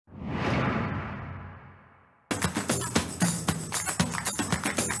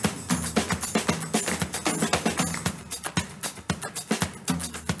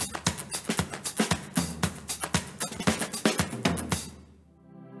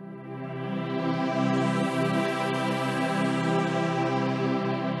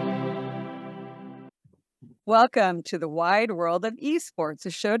Welcome to the Wide World of Esports, a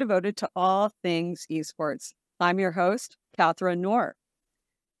show devoted to all things esports. I'm your host, Katharine Nohr.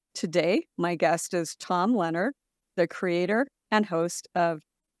 Today, my guest is Tom Leonard, the creator and host of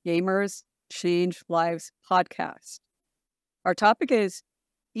Gamers Change Lives podcast. Our topic is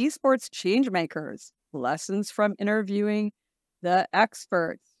Esports Changemakers, lessons from interviewing the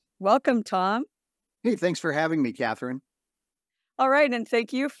experts. Welcome, Tom. Hey, thanks for having me, Katharine. All right, and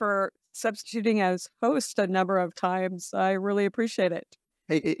thank you for substituting as host a number of times. I really appreciate it.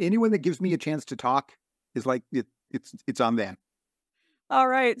 Hey, anyone that gives me a chance to talk is like, it's on them. All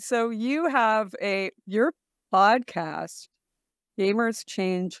right, so you have your podcast, Gamers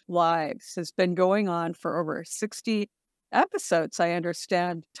Change Lives, has been going on for over 60 episodes, I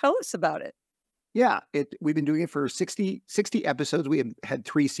understand. Tell us about it. Yeah, we've been doing it for 60 episodes. We have had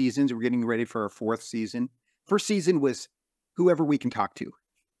 3 seasons. We're getting ready for our 4th season. First season was whoever we can talk to.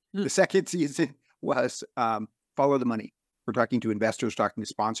 The second season was follow the money. We're talking to investors, talking to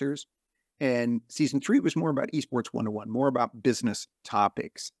sponsors. And season 3 was more about esports 101, more about business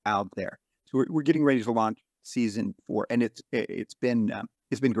topics out there. So we're getting ready to launch season 4, and it's been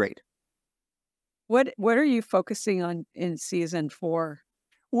great. What are you focusing on in season 4?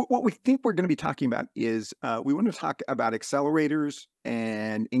 What we think we're going to be talking about is we want to talk about accelerators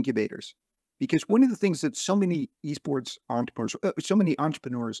and incubators, because one of the things that so many esports entrepreneurs,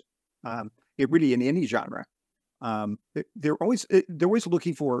 really in any genre, they're always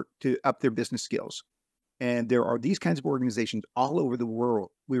looking to up their business skills. And there are these kinds of organizations all over the world.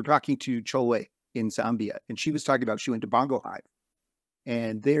 We were talking to Chole in Zambia, and she was talking about she went to Bongo Hive,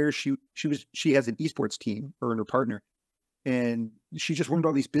 and there she has an esports team, her and her partner, and she just learned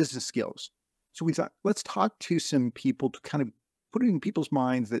all these business skills. So we thought, let's talk to some people to kind of put it in people's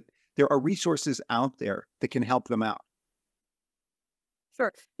minds that there are resources out there that can help them out.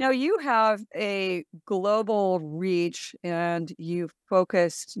 Sure. Now, you have a global reach, and you've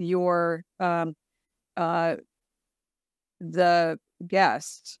focused your the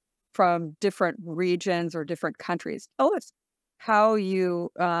guests from different regions or different countries. Tell us how you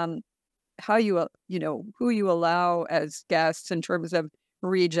who you allow as guests in terms of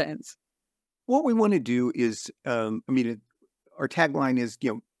regions. What we want to do is, our tagline is,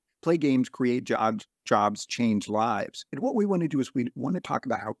 play games, create jobs, change lives. And what we want to do is we want to talk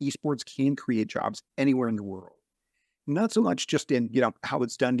about how esports can create jobs anywhere in the world. Not so much just in, how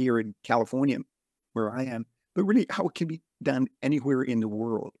it's done here in California, where I am, but really how it can be done anywhere in the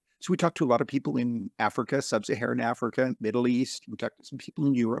world. So we talk to a lot of people in Africa, Sub-Saharan Africa, Middle East. We talk to some people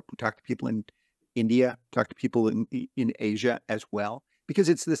in Europe. We talk to people in India. We talk to people in Asia as well, because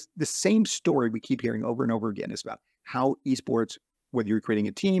it's the same story we keep hearing over and over again. It's about how esports, whether you're creating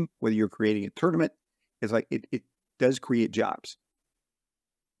a team, whether you're creating a tournament, it's like it does create jobs.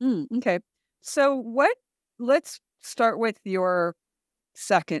 Okay. So let's start with your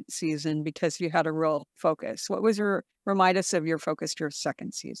second season, because you had a real focus. What was remind us of your focus to your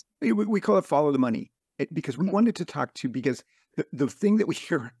second season? We call it follow the money, because we wanted to talk to, because the thing that we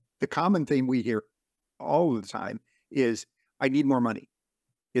hear, the common thing we hear all the time is, I need more money.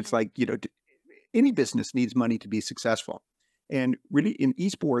 It's like, any business needs money to be successful. And really in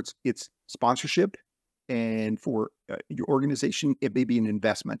esports, it's sponsorship. And for your organization, it may be an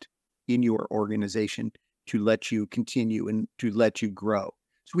investment in your organization to let you continue and to let you grow.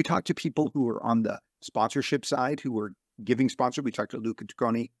 So we talk to people who are on the sponsorship side, who are giving sponsor. We talked to Luca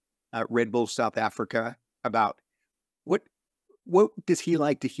Tuconi at Red Bull South Africa about what does he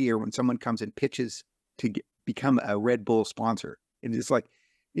like to hear when someone comes and pitches to become a Red Bull sponsor. And it's like,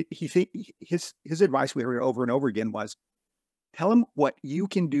 his advice we heard over and over again was, tell him what you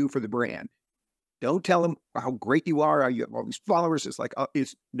can do for the brand. Don't tell them how great you are, how you have all these followers. It's like,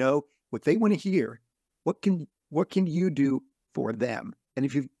 no, what they want to hear, what can you do for them? And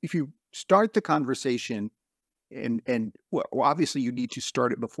if you start the conversation and obviously you need to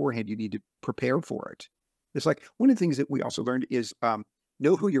start it beforehand, you need to prepare for it. It's like, one of the things that we also learned is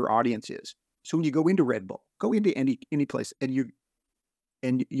know who your audience is. So when you go into Red Bull, go into any place, and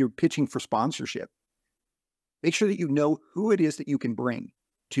you're pitching for sponsorship, make sure that you know who it is that you can bring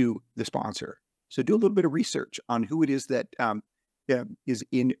to the sponsor. So do a little bit of research on who it is that is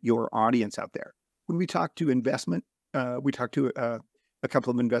in your audience out there. When we talk to investment, we talked to a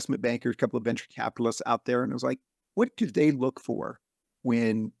couple of investment bankers, a couple of venture capitalists out there, and it was like, what do they look for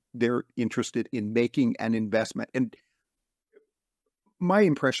when they're interested in making an investment? And my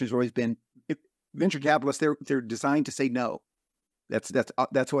impression has always been, venture capitalists, they're designed to say no.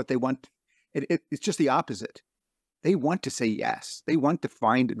 That's what they want. It's just the opposite. They want to say yes. They want to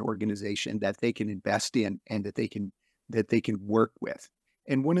find an organization that they can invest in and that they can work with.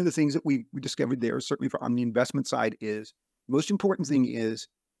 And one of the things that we discovered there, certainly on the investment side, is the most important thing is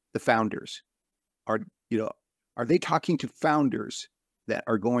the founders. Are they talking to founders that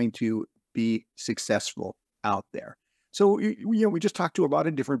are going to be successful out there? So we just talked to a lot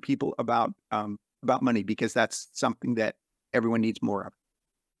of different people about money, because that's something that everyone needs more of.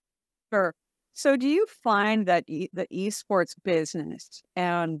 Sure. So do you find that the esports business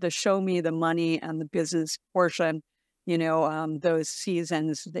and the show me the money and the business portion, those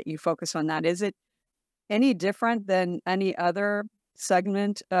seasons that you focus on that, is it any different than any other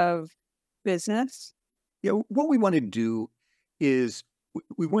segment of business? Yeah, what we want to do is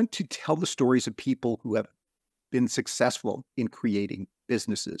we want to tell the stories of people who have been successful in creating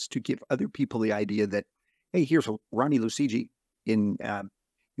businesses, to give other people the idea that, hey, here's Ronnie Lusigi in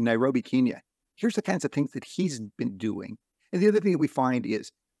Nairobi, Kenya. Here's the kinds of things that he's been doing. And the other thing that we find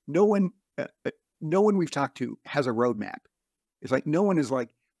is no one we've talked to has a roadmap. It's like no one is like,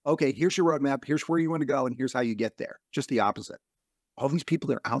 okay, here's your roadmap, here's where you want to go, and here's how you get there. Just the opposite. All these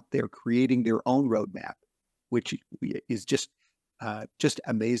people are out there creating their own roadmap, which is just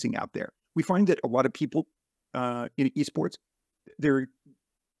amazing out there. We find that a lot of people in esports,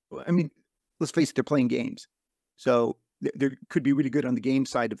 let's face it, they're playing games. So they could be really good on the game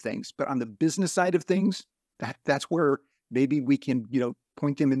side of things, but on the business side of things, that's where maybe we can,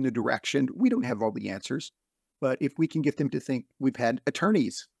 point them in the direction. We don't have all the answers, but if we can get them to think, we've had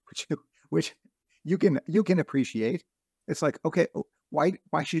attorneys, which you can appreciate. It's like, okay, why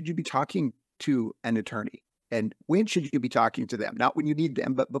should you be talking to an attorney? And when should you be talking to them? Not when you need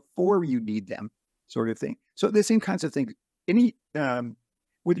them, but before you need them, sort of thing. So the same kinds of things.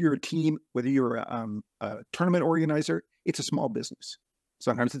 Whether you're a team, whether you're a tournament organizer, it's a small business.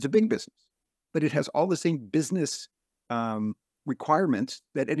 Sometimes it's a big business, but it has all the same business requirements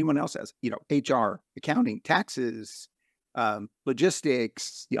that anyone else has. HR, accounting, taxes,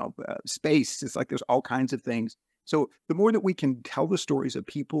 logistics, space. It's like there's all kinds of things. So the more that we can tell the stories of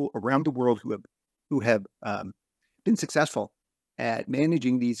people around the world who have been successful at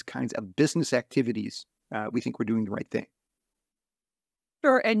managing these kinds of business activities, we think we're doing the right thing.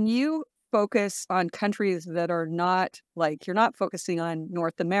 Sure. And you focus on countries that are not like, you're not focusing on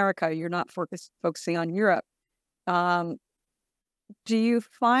North America, you're not focusing on Europe. Do you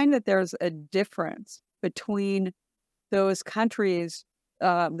find that there's a difference between those countries,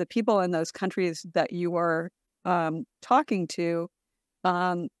 the people in those countries that you are talking to,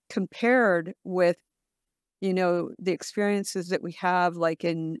 compared with, the experiences that we have like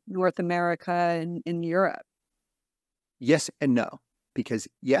in North America and in Europe? Yes and no, because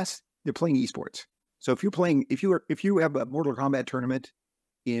yes, they're playing esports. So if you have a Mortal Kombat tournament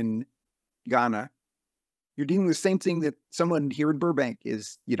in Ghana, you're dealing with the same thing that someone here in Burbank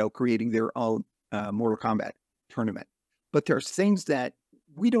is, creating their own Mortal Kombat tournament. But there's things that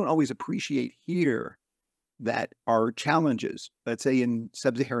we don't always appreciate here that are challenges. Let's say in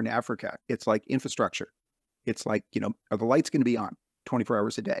sub-Saharan Africa, it's like infrastructure. It's like, are the lights going to be on 24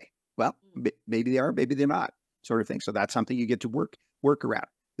 hours a day? Well, maybe they are, maybe they're not, sort of thing. So that's something you get to work around.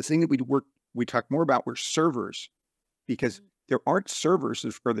 The thing that we talk more about were servers, because there aren't servers,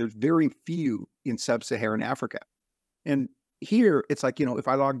 or there's very few in sub-Saharan Africa. And here it's like, if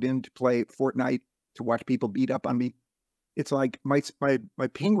I logged in to play Fortnite to watch people beat up on me, it's like my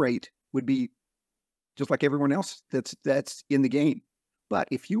ping rate would be just like everyone else that's in the game. But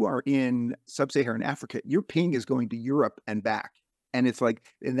if you are in sub-Saharan Africa, your ping is going to Europe and back. And it's like,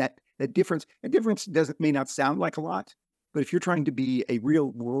 and that difference may not sound like a lot, but if you're trying to be a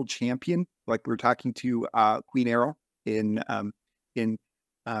real world champion, like we're talking to Queen Arrow in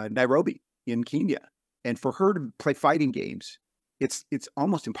Nairobi in Kenya, and for her to play fighting games, it's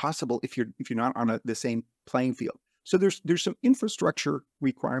almost impossible if you're not on the same playing field. So there's some infrastructure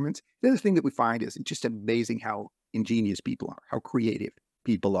requirements. The other thing that we find is it's just amazing how ingenious people are, how creative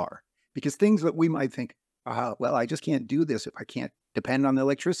people are, because things that we might think, well, I just can't do this if I can't depend on the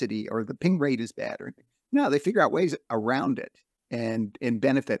electricity, or the ping rate is bad, or no, they figure out ways around it and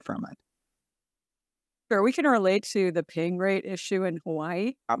benefit from it. Sure, we can relate to the ping rate issue in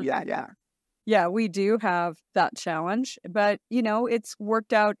Hawaii. Yeah, we do have that challenge, but it's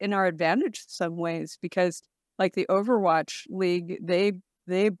worked out in our advantage in some ways, because like the Overwatch League,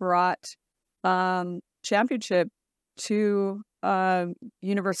 they brought championship to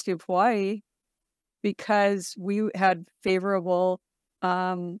University of Hawaii because we had favorable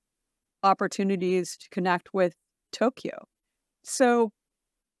opportunities to connect with Tokyo. So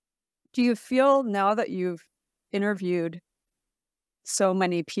do you feel, now that you've interviewed so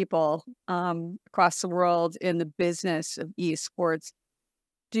many people across the world in the business of esports,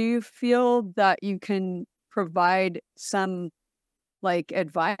 do you feel that you can provide some like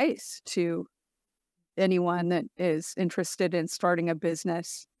advice to anyone that is interested in starting a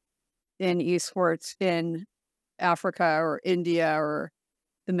business in esports in Africa or India or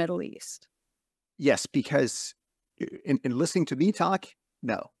the Middle East? Yes, because in listening to me talk,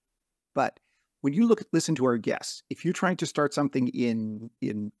 no. But when you listen to our guests, if you're trying to start something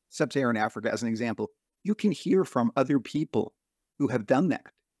in sub-Saharan Africa, as an example, you can hear from other people who have done that.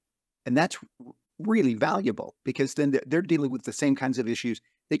 And that's really valuable, because then they're dealing with the same kinds of issues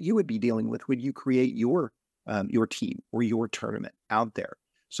that you would be dealing with when you create your team or your tournament out there.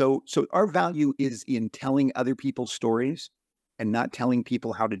 So our value is in telling other people's stories and not telling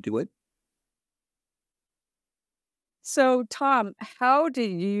people how to do it. So, Tom, how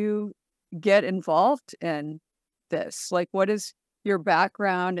did you get involved in this? Like, what is your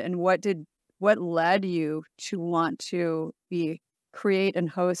background, and what led you to want to create and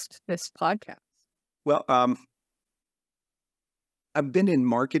host this podcast? Well, I've been in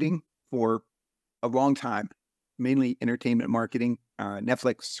marketing for a long time, mainly entertainment marketing.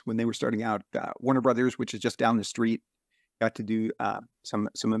 Netflix, when they were starting out, Warner Brothers, which is just down the street, got to do some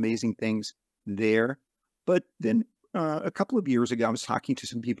amazing things there. But then a couple of years ago, I was talking to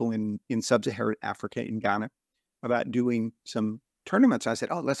some people in sub-Saharan Africa, in Ghana, about doing some tournaments. I said,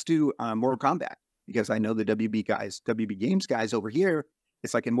 oh, let's do Mortal Kombat, because I know the WB Games guys over here.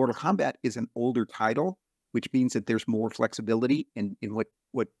 It's like, in Mortal Kombat is an older title, which means that there's more flexibility in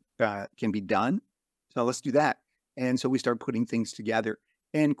what can be done. So let's do that. And so we started putting things together.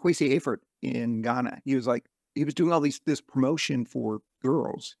 And Kwesi Hayford in Ghana, he was doing all this promotion for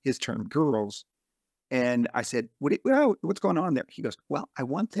girls, his term, girls. And I said, what's going on there? He goes, well, I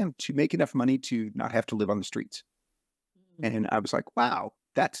want them to make enough money to not have to live on the streets. Mm-hmm. And I was like, wow,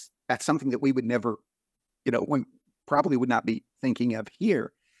 that's something that we would never, probably would not be thinking of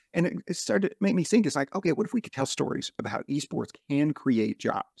here. And it started to make me think, it's like, okay, what if we could tell stories about how esports can create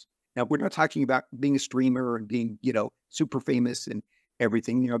jobs? Now, we're not talking about being a streamer and being, super famous and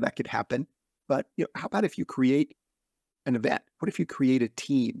everything, that could happen. But, how about if you create an event? What if you create a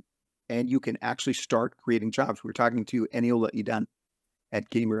team and you can actually start creating jobs? We were talking to Eniola Idan at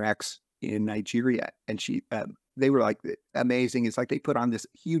GamerX in Nigeria, and they were like, amazing. It's like they put on this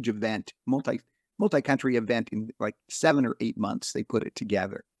huge event, multi-country event in like 7 or 8 months. They put it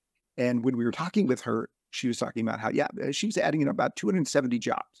together. And when we were talking with her, she was talking about how, she was adding in about 270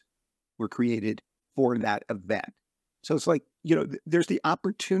 jobs were created for that event. So it's like, there's the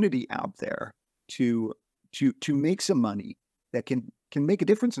opportunity out there to make some money that can make a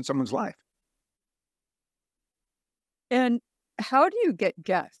difference in someone's life. And how do you get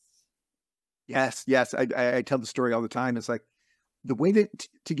guests? Yes. I tell the story all the time. It's like, the way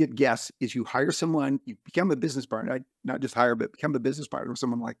to get guests is you hire someone, you become a business partner, not just hire, but become a business partner with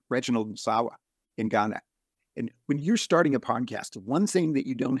someone like Reginald Nsawa in Ghana. And when you're starting a podcast, one thing that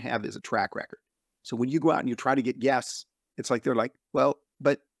you don't have is a track record. So when you go out and you try to get guests, it's like, they're like, well,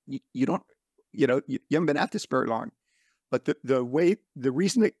 but you don't, you haven't been at this very long. But the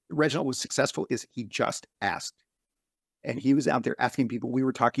reason that Reginald was successful is he just asked. And he was out there asking people. We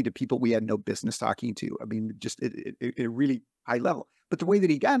were talking to people we had no business talking to. I mean, just a really high level. But the way that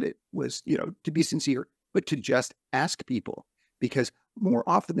he got it was, to be sincere, but to just ask people. Because more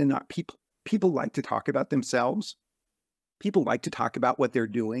often than not, people like to talk about themselves. People like to talk about what they're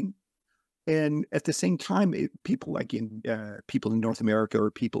doing. And at the same time, people in North America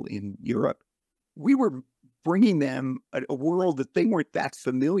or people in Europe, we were bringing them a world that they weren't that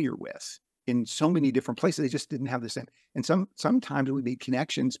familiar with in so many different places. They just didn't have the same. And sometimes we made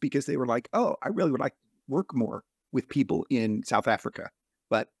connections because they were like, oh, I really would like to work more with people in South Africa,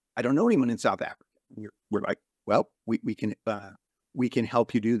 but I don't know anyone in South Africa. We're like, well, we can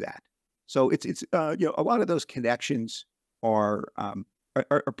help you do that. So it's a lot of those connections are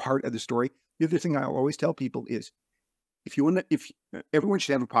part of the story. The other thing I always tell people is, if everyone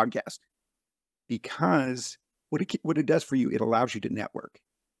should have a podcast, because what it does for you, it allows you to network.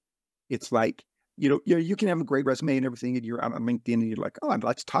 It's like, you can have a great resume and everything, and you're out on LinkedIn and you're like, oh, I'd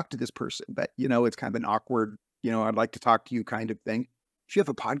like to talk to this person, but it's kind of an awkward, I'd like to talk to you kind of thing. If you have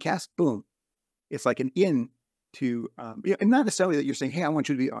a podcast, boom, it's like an in to, and not necessarily that you're saying, hey, I want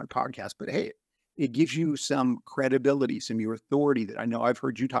you to be on a podcast, but hey, it gives you some credibility, some your authority that I know I've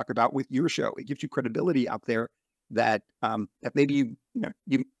heard you talk about with your show. It gives you credibility out there that that maybe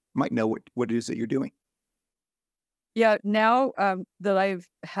you might know what it is that you're doing. Yeah, now that I've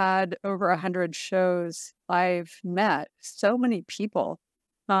had over 100 shows, I've met so many people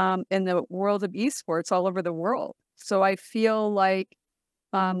in the world of esports all over the world. So I feel like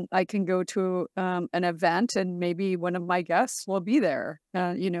I can go to an event and maybe one of my guests will be there.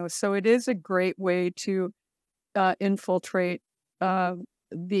 So it is a great way to infiltrate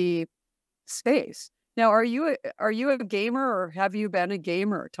the space. Now, are you a gamer, or have you been a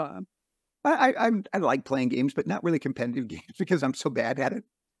gamer, Tom? I like playing games, but not really competitive games because I'm so bad at it.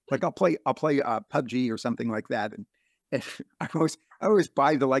 Like I'll play PUBG or something like that, and I always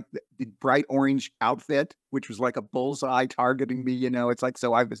buy the bright orange outfit, which was like a bullseye targeting me. It's like,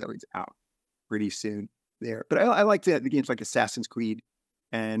 so I was always out pretty soon there. But I like the games like Assassin's Creed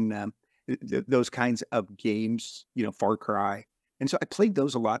and those kinds of games. Far Cry, and so I played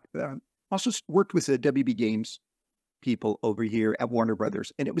those a lot. Also worked with the WB Games people over here at Warner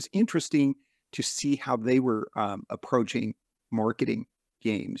Brothers, and it was interesting to see how they were approaching marketing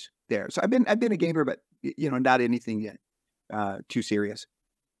games there. So I've been a gamer, but not anything yet too serious.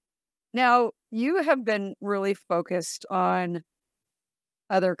 Now, you have been really focused on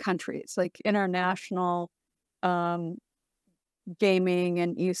other countries, like international gaming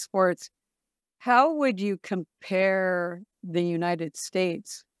and esports. How would you compare the United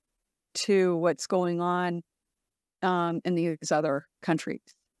States to what's going on in these other countries?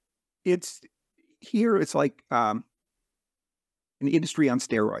 It's like an industry on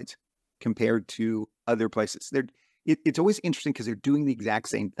steroids compared to other places. It's always interesting because they're doing the exact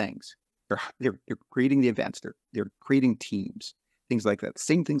same things. They're creating the events. They're creating teams, things like that.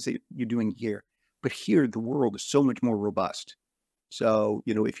 Same things that you're doing here, but here the world is so much more robust. So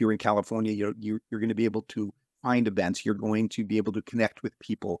if you're in California, you're going to be able to find events. You're going to be able to connect with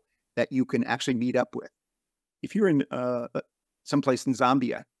people that you can actually meet up with. If you're in someplace in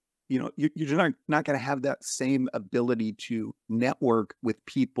Zambia, you're not going to have that same ability to network with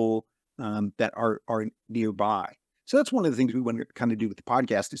people that are nearby. So that's one of the things we want to kind of do with the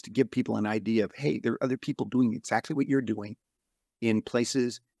podcast, is to give people an idea of, hey, there are other people doing exactly what you're doing in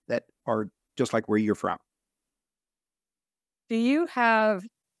places that are just like where you're from. Do you have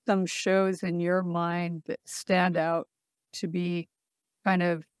some shows in your mind that stand out to be kind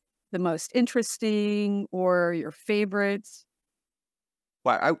of the most interesting or your favorites?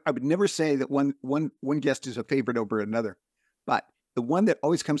 Well, I would never say that one guest is a favorite over another, but the one that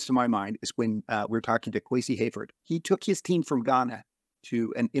always comes to my mind is when we're talking to Kwesi Hayford. He took his team from Ghana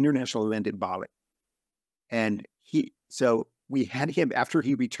to an international event in Bali. And so we had him after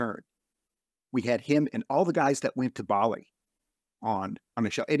he returned. We had him and all the guys that went to Bali on a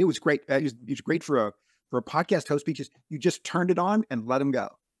show. And it was great. It was great for a podcast host because you just turned it on and let them go.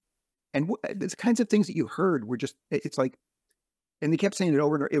 And the kinds of things that you heard were just, it's like, and they kept saying it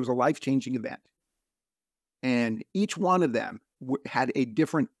over and over, it was a life-changing event. And each one of them had a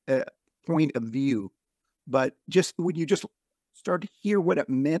different point of view. But just when you just start to hear what it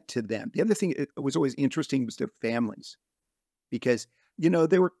meant to them, the other thing that was always interesting was their families. Because, they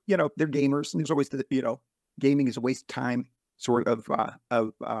were, they're gamers, and there's always the, gaming is a waste of time sort of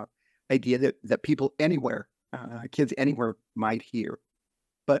idea that people anywhere, kids anywhere might hear.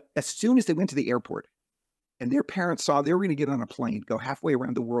 But as soon as they went to the airport and their parents saw they were going to get on a plane, go halfway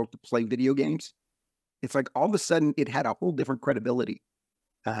around the world to play video games, it's like all of a sudden it had a whole different credibility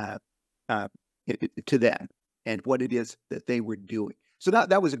to them and what it is that they were doing. So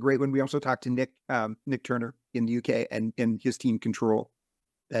that was a great one. We also talked to Nick Turner in the UK and his team Control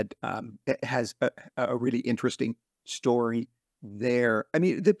that has a really interesting story there. I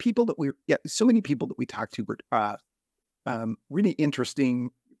mean, the people that so many people that we talked to were really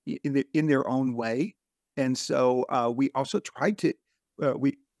interesting in their own way. And so we also tried to,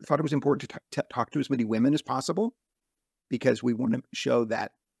 we thought it was important to talk to as many women as possible, because we want to show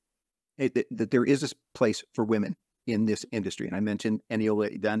that there is a place for women in this industry. And I mentioned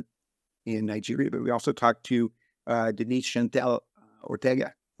Eniola Idan in Nigeria, but we also talked to Denise Chantel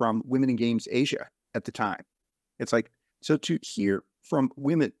Ortega from Women in Games Asia at the time. It's like, so to hear from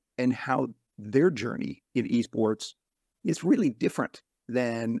women and how their journey in esports is really different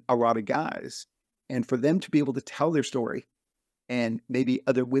than a lot of guys. And for them to be able to tell their story and maybe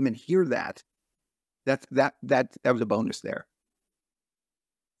other women hear that was a bonus there.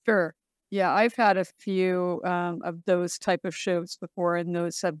 Sure. Yeah, I've had a few of those type of shows before, and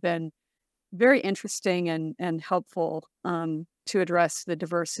those have been very interesting and helpful to address the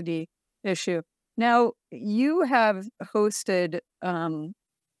diversity issue. Now, you have hosted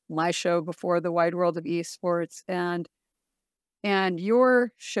my show before, the Wide World of Esports, and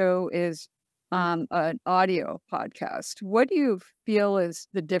your show is an audio podcast. What do you feel is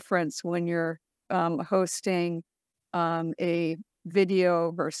the difference when you're hosting a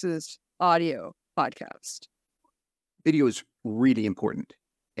video versus audio podcast? Video is really important,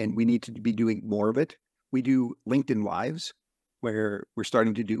 and we need to be doing more of it. We do LinkedIn Lives, where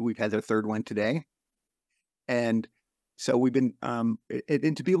we've had our third one today. And so we've been,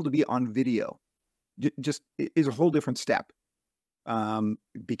 and to be able to be on video just is a whole different step.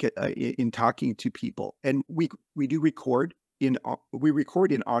 because in talking to people, and we do record in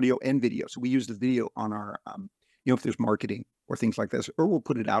audio and video. So we use the video on our if there's marketing or things like this, or we'll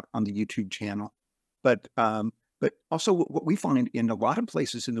put it out on the YouTube channel. But also what we find in a lot of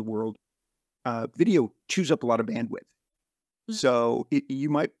places in the world, video chews up a lot of bandwidth. So you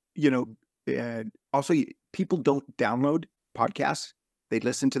might, and also people don't download podcasts. They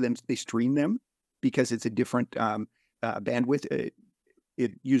listen to them, they stream them because it's a different bandwidth.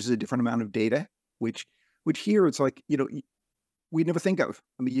 It uses a different amount of data, which here it's like, we never think of.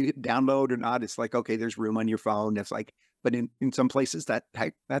 I mean, you hit download or not, it's like, okay, there's room on your phone. It's like, but in some places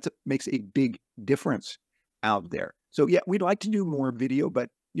makes a big difference out there. So yeah, we'd like to do more video, but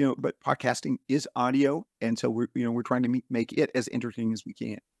podcasting is audio. And so we're trying to make it as entertaining as we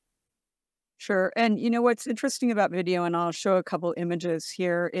can. Sure. And what's interesting about video, and I'll show a couple images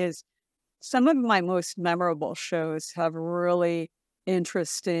here, is some of my most memorable shows have really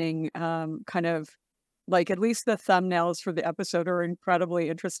interesting kind of, like, at least the thumbnails for the episode are incredibly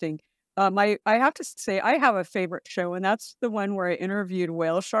interesting. I have to say, I have a favorite show, and that's the one where I interviewed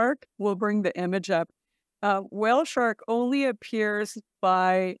Whale Shark. We'll bring the image up. Whale Shark only appears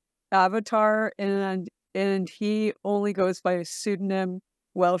by avatar, and he only goes by a pseudonym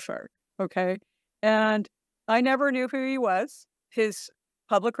Whale Shark. Okay. And I never knew who he was. His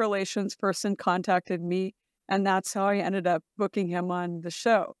public relations person contacted me, and that's how I ended up booking him on the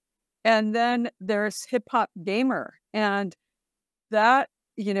show. And then there's Hip Hop Gamer, and that,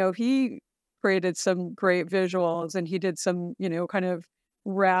 he created some great visuals, and he did some, kind of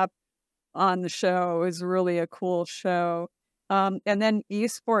rap on the show. It was really a cool show. And then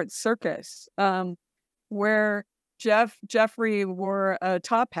Esports Circus, where Jeffrey wore a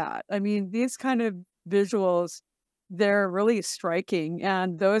top hat. I mean, these kind of visuals, they're really striking.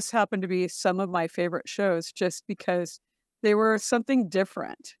 And those happen to be some of my favorite shows just because they were something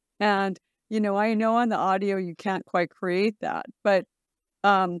different. And, I know on the audio, you can't quite create that, but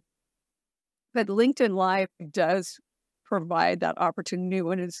LinkedIn Live does provide that opportunity,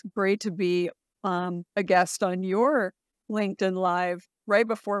 and it's great to be a guest on your LinkedIn Live right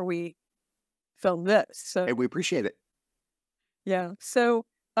before we film this. So, and we appreciate it. Yeah. So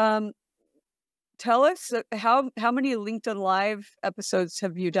tell us how many LinkedIn Live episodes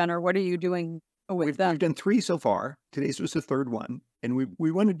have you done, or what are you doing with them? We've done 3 so far. Today's was the 3rd one. And we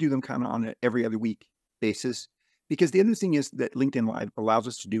want to do them kind of on an every other week basis, because the other thing is that LinkedIn Live allows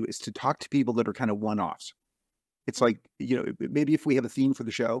us to do is to talk to people that are kind of one-offs. It's like, maybe if we have a theme for the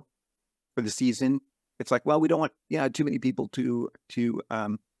show, for the season, it's like, well, we don't want too many people to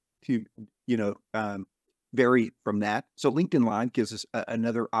vary from that. So LinkedIn Live gives us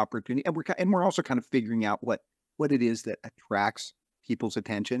another opportunity, and we're also kind of figuring out what it is that attracts people's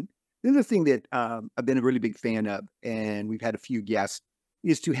attention. The other thing that I've been a really big fan of, and we've had a few guests,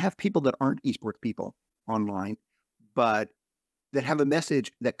 is to have people that aren't esports people online, but that have a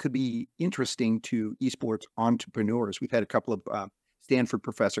message that could be interesting to esports entrepreneurs. We've had a couple of Stanford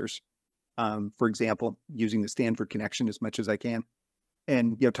professors, for example, using the Stanford connection as much as I can.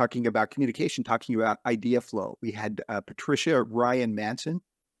 And, talking about communication, talking about idea flow. We had Patricia Ryan Manson,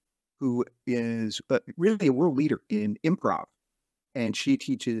 who is really a world leader in improv. And she's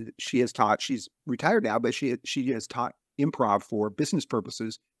retired now, but she has taught improv for business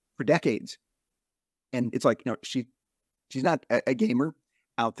purposes for decades. And it's like, she's not a gamer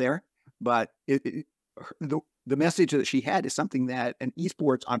out there, but the message that she had is something that an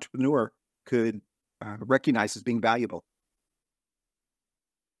esports entrepreneur could recognize as being valuable.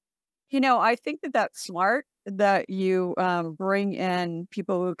 I think that's smart that you bring in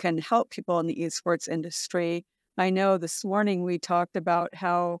people who can help people in the esports industry. I know this morning we talked about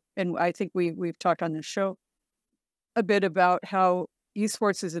how, and I think we've talked on the show a bit about how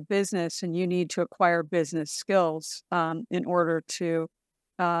esports is a business, and you need to acquire business skills in order to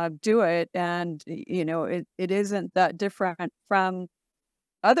do it. And, it isn't that different from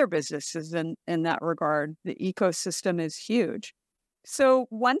other businesses in that regard. The ecosystem is huge. So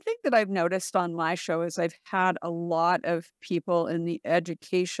one thing that I've noticed on my show is I've had a lot of people in the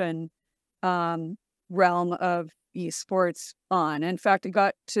education realm of esports on. In fact, it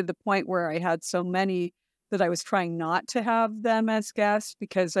got to the point where I had so many that I was trying not to have them as guests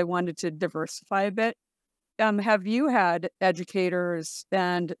because I wanted to diversify a bit. Have you had educators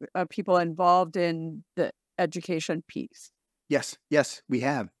and people involved in the education piece? Yes, we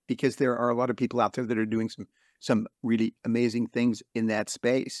have, because there are a lot of people out there that are doing some really amazing things in that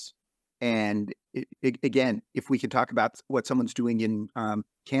space. And again, if we could talk about what someone's doing in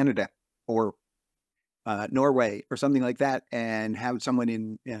Canada or Norway or something like that, and have someone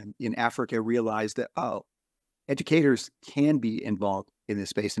in Africa realize that, oh, educators can be involved in this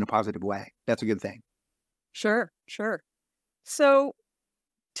space in a positive way. That's a good thing. Sure, sure. So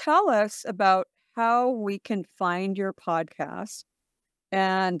tell us about how we can find your podcast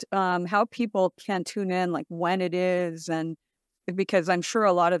and how people can tune in, like when it is, and because I'm sure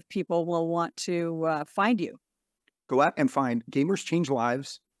a lot of people will want to find you. Go out and find Gamers Change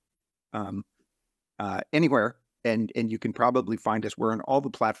Lives um, anywhere, and you can probably find us. We're on all the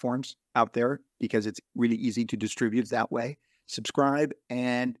platforms out there because it's really easy to distribute that way. Subscribe,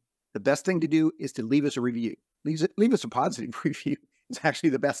 and the best thing to do is to leave us a review. Leave us a positive review. It's actually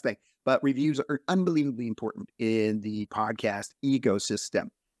the best thing. But reviews are unbelievably important in the podcast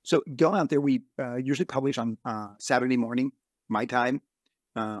ecosystem. So go out there. We usually publish on Saturday morning, my time,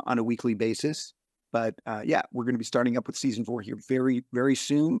 on a weekly basis. But yeah, we're going to be starting up with season 4 here very, very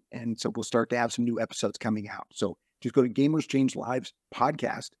soon. And so we'll start to have some new episodes coming out. So just go to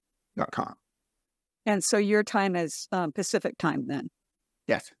gamerschangelivspodcast.com. And so your time is Pacific time then?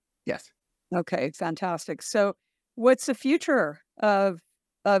 Yes. Yes. Okay, fantastic. So what's the future of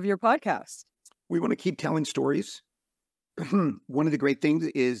your podcast? We want to keep telling stories. One of the great things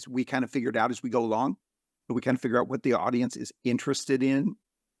is we kind of figured out as we go along, we kind of figure out what the audience is interested in.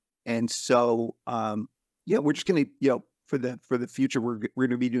 And so, yeah, we're just going to, for the future, we're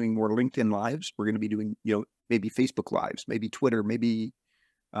going to be doing more LinkedIn lives. We're going to be doing, maybe Facebook lives, maybe Twitter, maybe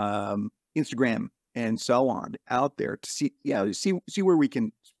Instagram, and so on out there to see where we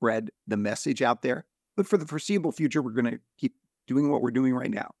can spread the message out there. But for the foreseeable future, we're going to keep doing what we're doing right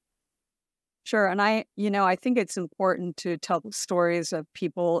now. Sure. And I think it's important to tell the stories of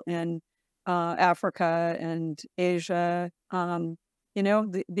people in Africa and Asia.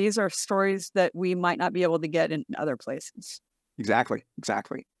 These are stories that we might not be able to get in other places. Exactly.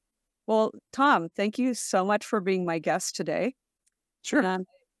 Well, Tom, thank you so much for being my guest today. Sure.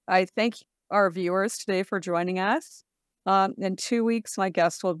 I thank our viewers today for joining us. In 2 weeks, my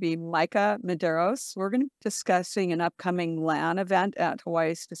guest will be Micah Medeiros. We're going to be discussing an upcoming LAN event at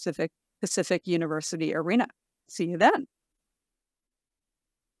Hawaii's Pacific University Arena. See you then.